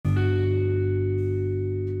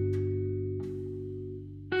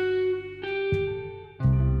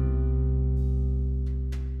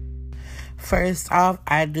First off,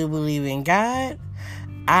 I do believe in God.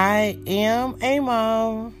 I am a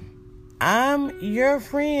mom. I'm your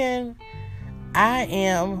friend. I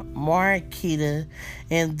am Marquita,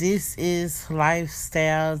 and this is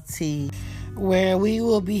Lifestyle Tea, where we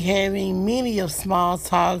will be having many of small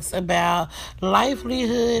talks about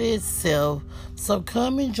livelihood itself. So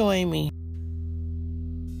come and join me.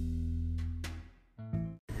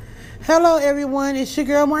 Hello everyone, it's your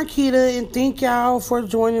girl Marquita, and thank y'all for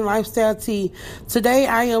joining Lifestyle Tea. Today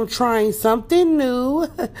I am trying something new.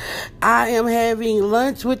 I am having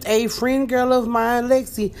lunch with a friend girl of mine,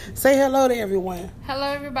 Lexi. Say hello to everyone. Hello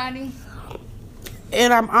everybody.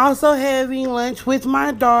 And I'm also having lunch with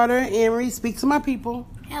my daughter, Emery. Speak to my people.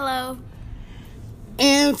 Hello.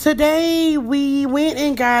 And today we went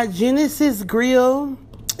and got Genesis Grill.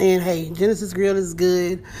 And hey, Genesis Grill is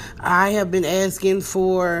good. I have been asking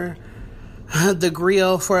for the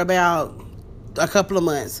grill for about a couple of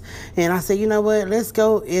months. And I said, you know what? Let's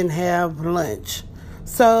go and have lunch.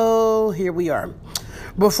 So here we are.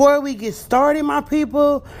 Before we get started, my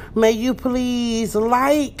people, may you please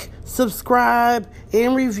like, subscribe,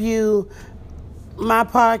 and review my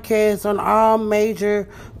podcast on all major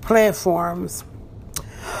platforms.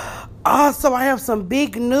 Also, I have some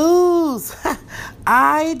big news.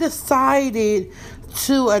 I decided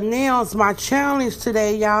to announce my challenge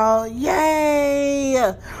today, y'all.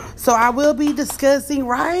 Yay! So I will be discussing,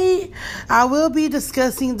 I will be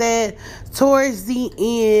discussing that towards the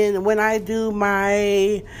end when I do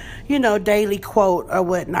my, daily quote or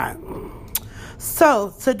whatnot.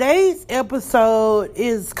 So today's episode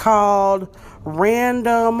is called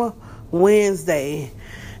Random Wednesday.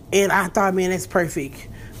 And I thought, man, that's perfect.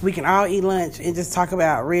 We can all eat lunch and just talk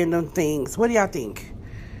about random things. What do y'all think?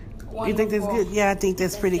 Wonderful. You think that's good? Yeah, I think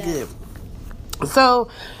that's pretty good. So,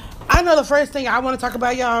 I know the first thing I want to talk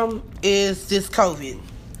about, y'all, is this COVID.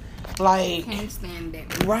 Can't stand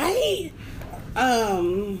it. Right?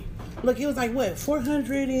 Look, it was like, what,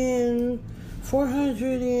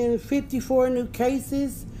 454 new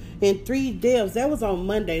cases and 3 deaths. That was on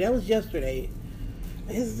Monday. That was yesterday.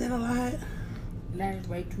 Is that a lot? That is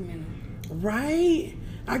way too many. Right?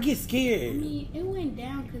 I get scared. I mean, it went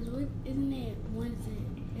down because isn't it once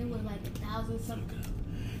it was like 1,000 something?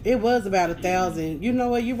 It was about 1,000. You know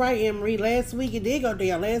what? You're right, Emery. Last week it did go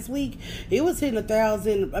down. Last week it was hitting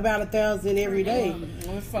 1,000, about 1,000 every day.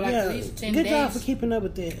 For like at least 10 days. Good job for keeping up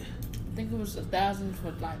with that. I think it was 1,000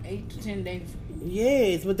 for like 8 to 10 days.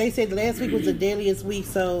 Yes, but they said last week was the deadliest week,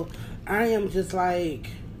 so I am just like,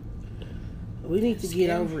 we need to get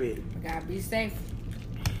over it. Gotta be safe.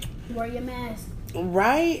 Wear your mask.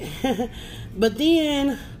 Right? But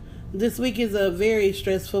then this week is a very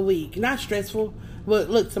stressful week. Not stressful, but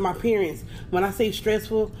look, to my parents, when I say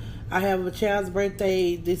stressful, I have a child's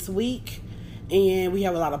birthday this week, and we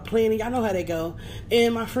have a lot of planning. Y'all know how they go.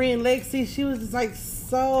 And my friend Lexi, she was just like,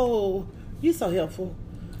 you so helpful.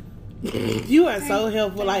 You are so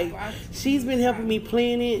helpful. Like, she's been helping me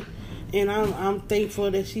plan it, and I'm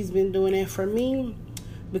thankful that she's been doing that for me,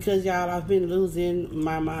 because y'all, I've been losing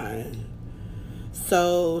my mind.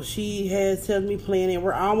 So she has helped me plan it.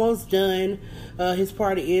 We're almost done. His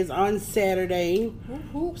party is on Saturday.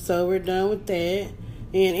 So we're done with that.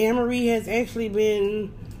 And Anne-Marie has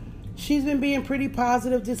actually she's been being pretty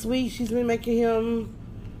positive this week. She's been making him,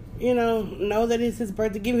 know that it's his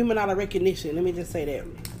birthday. Give him a lot of recognition. Let me just say that.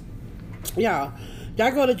 Y'all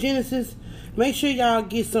go to Genesis. Make sure y'all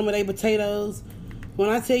get some of their potatoes. When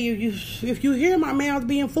I tell you, if you hear my mouth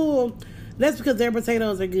being full, that's because their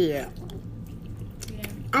potatoes are good.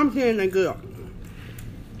 I'm saying they're good.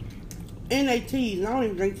 And they tea. I don't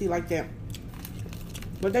even drink tea like that.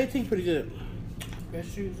 But they tea pretty good.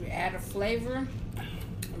 Best usually add a flavor.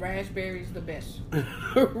 Raspberry's the best.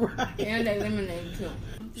 Right. And they lemonade too.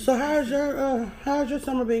 So how's your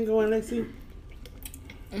summer been going, Lexi?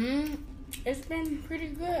 It's been pretty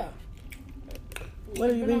good. What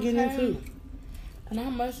have you been getting into?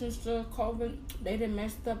 Not much since the COVID. They done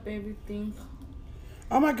messed up everything.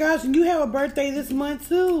 Oh my gosh, and you have a birthday this month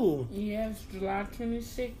too. Yes, July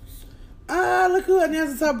 26th. Ah, look who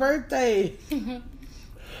announced her birthday.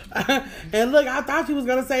 And look, I thought you was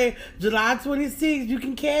going to say July 26th, you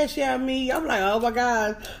can cash out me. I'm like, oh my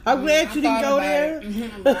God. I'm glad you didn't go there.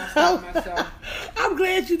 I'm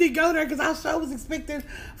glad you didn't go there, because I sure was expecting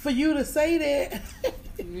for you to say that.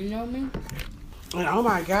 You know me? And oh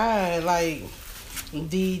my God, like,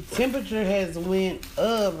 the temperature has went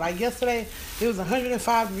up. Like yesterday, it was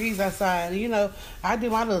 105 degrees outside. And, I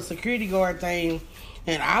did my little security guard thing,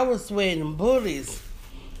 and I was sweating bullets.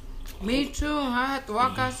 Me too. I had to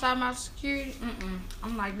walk outside my security.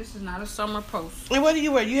 I'm like, this is not a summer post. And what do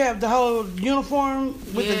you wear? You have the whole uniform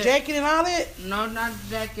with the jacket and all that? No, not the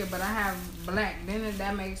jacket, but I have black. Then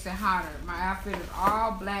that makes it hotter. My outfit is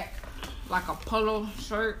all black, like a polo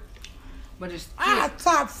shirt, but it's thick.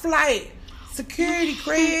 Top flight security,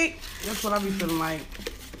 Craig. That's what I be feeling like.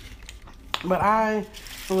 But I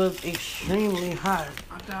was extremely hot.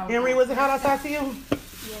 Henry, was it hot outside to you?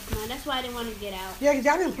 Yes, man. That's why I didn't want to get out. Yeah, because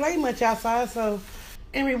y'all didn't play much outside. So,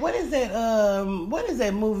 Henry, what is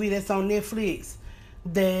that movie that's on Netflix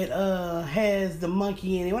that has the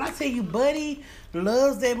monkey in it? When I tell you, Buddy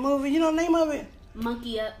loves that movie, you know the name of it?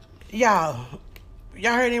 Monkey Up. Y'all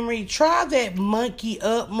heard Henry? Try that Monkey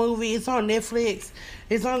Up movie. It's on Netflix.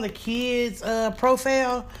 It's on the kids'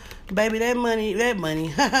 profile. Baby, that that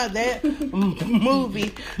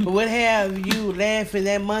movie would have you laughing.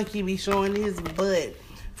 That monkey be showing his butt.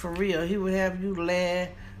 For real, he would have you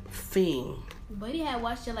laughing. Buddy had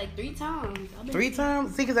watched it like 3 times. 3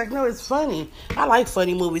 times? See, because I know it's funny. I like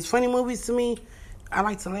funny movies. Funny movies to me, I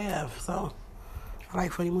like to laugh. So, I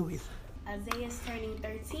like funny movies. Isaiah's turning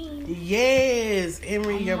 13. Yes,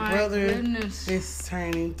 Emery, your brother is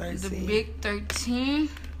turning 13. The big 13.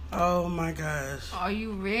 Oh my gosh. Are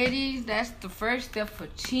you ready? That's the first step for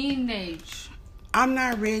teenage. I'm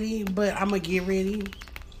not ready, but I'm going to get ready.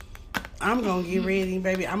 I'm going to get ready,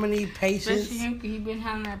 baby. I'm going to need patience. Especially him, because he been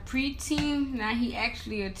having that preteen. Now he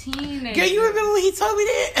actually a teenager. Girl, you remember when he told me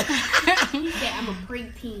that? He said, I'm a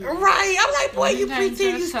preteen. Right. I'm like, boy, you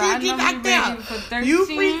preteen, you still get knocked out. You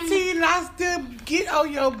preteen, I still get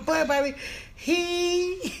on your butt, baby.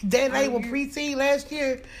 That label preteen last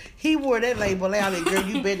year, he wore that label out. And girl,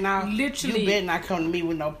 you better not, literally, you better not come to me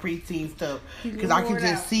with no preteen stuff, because I can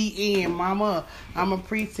just see in, mama, I'm a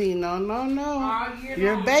preteen. No,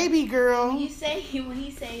 you're a baby girl. When he say he was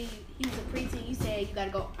a preteen, you said you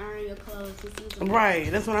gotta go earn your clothes.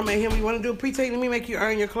 Right, that's what I made him. You want to do a preteen? Let me make you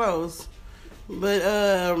earn your clothes. But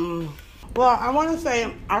well, I want to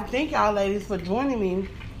say I thank y'all ladies for joining me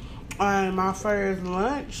on my first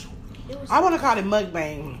lunch. I want to call it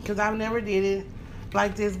mukbang because I've never did it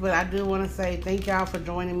like this, but I do want to say thank y'all for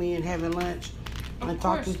joining me and having lunch and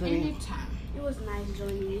talking to me. It was nice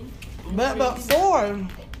joining you. But before,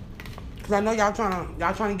 because I know y'all trying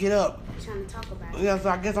to get up. Trying to talk about it. Yeah, so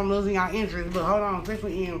I guess I'm losing y'all interest. But hold on,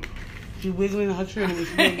 especially in she wiggling her trim and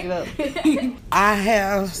she can't get up. I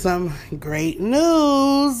have some great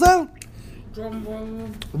news. Boom, boom,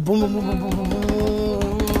 boom, boom, boom,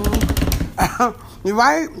 boom.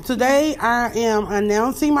 Right, today I am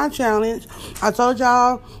announcing my challenge. I told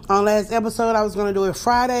y'all on last episode I was going to do it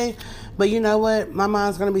Friday, but you know what? My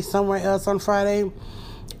mind's going to be somewhere else on Friday,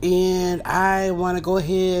 and I want to go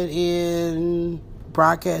ahead and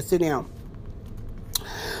broadcast it now.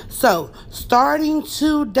 So, starting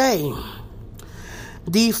today,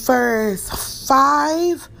 the first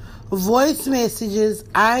 5 voice messages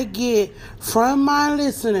I get from my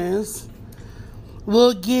listeners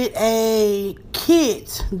will get a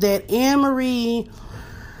kit that Anne-Marie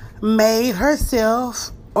made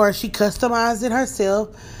herself, or she customized it herself.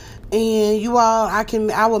 And you all,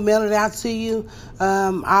 I will mail it out to you.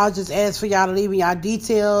 I'll just ask for y'all to leave me y'all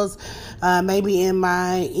details, maybe in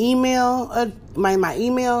my email, my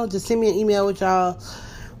email. Just send me an email with y'all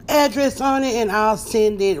address on it, and I'll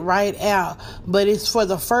send it right out. But it's for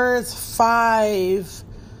the first 5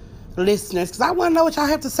 listeners, because I want to know what y'all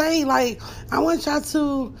have to say. Like, I want y'all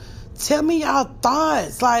to tell me y'all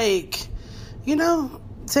thoughts. Like, you know,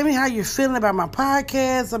 tell me how you're feeling about my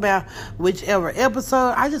podcast, about whichever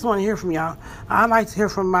episode. I just want to hear from y'all. I like to hear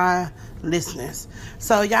from my listeners.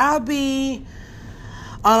 So y'all be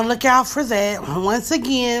on the lookout for that. Once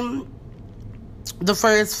again, the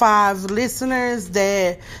first 5 listeners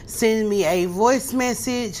that send me a voice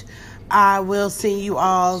message, I will send you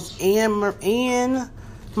all Anne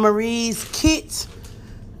Marie's kit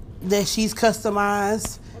that she's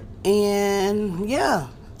customized. And yeah,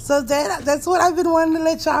 so that's what I've been wanting to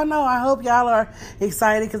let y'all know. I hope y'all are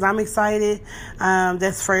excited, because I'm excited.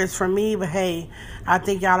 That's first for me, but hey, I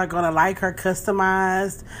think y'all are gonna like her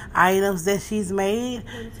customized items that she's made.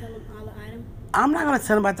 You want to tell them all the items? I'm not gonna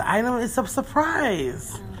tell them about the item. It's a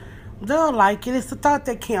surprise. They'll like it. It's the thought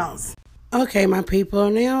that counts. Okay, my people,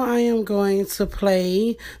 now I am going to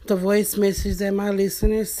play the voice message that my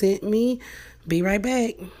listeners sent me. Be right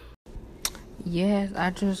back. Yes,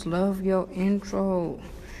 I just love your intro.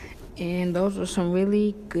 And those are some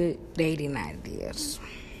really good dating ideas.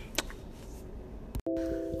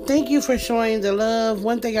 Thank you for showing the love.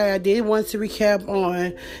 One thing I did want to recap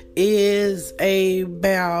on is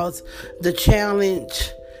about the challenge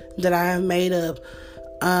that I have made up.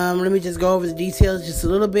 Let me just go over the details just a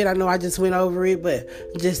little bit. I know I just went over it, but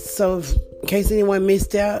just so in case anyone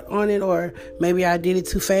missed out on it or maybe I did it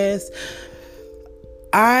too fast.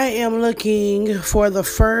 I am looking for the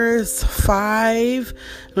first 5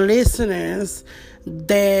 listeners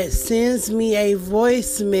that sends me a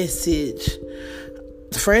voice message.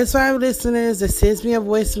 The first 5 listeners that sends me a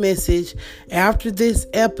voice message after this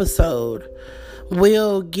episode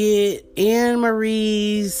will get Anne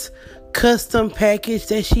Marie's custom package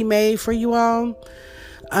that she made for you all.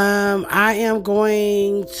 I am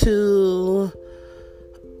going to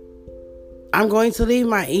leave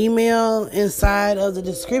my email inside of the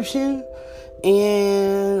description.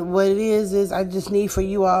 And what it is I just need for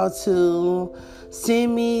you all to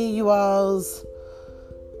send me you all's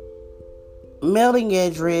mailing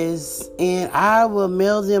address and I will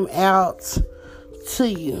mail them out to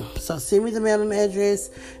you. So send me the mailing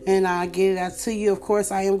address and I'll get it out to you. Of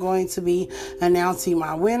course, I am going to be announcing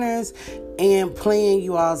my winners and playing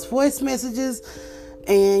you all's voice messages.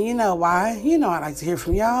 And you know why? You know I like to hear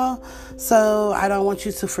from y'all. So I don't want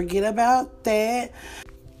you to forget about that.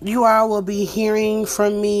 You all will be hearing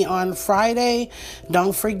from me on Friday.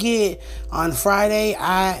 Don't forget, on Friday,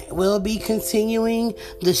 I will be continuing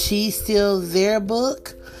the She's Still There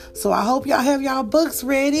book. So I hope y'all have y'all books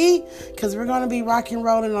ready because we're going to be rock and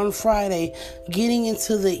rolling on Friday, getting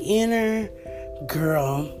into the inner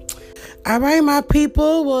girl. All right, my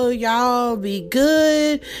people, well, y'all be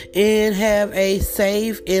good and have a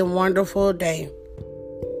safe and wonderful day.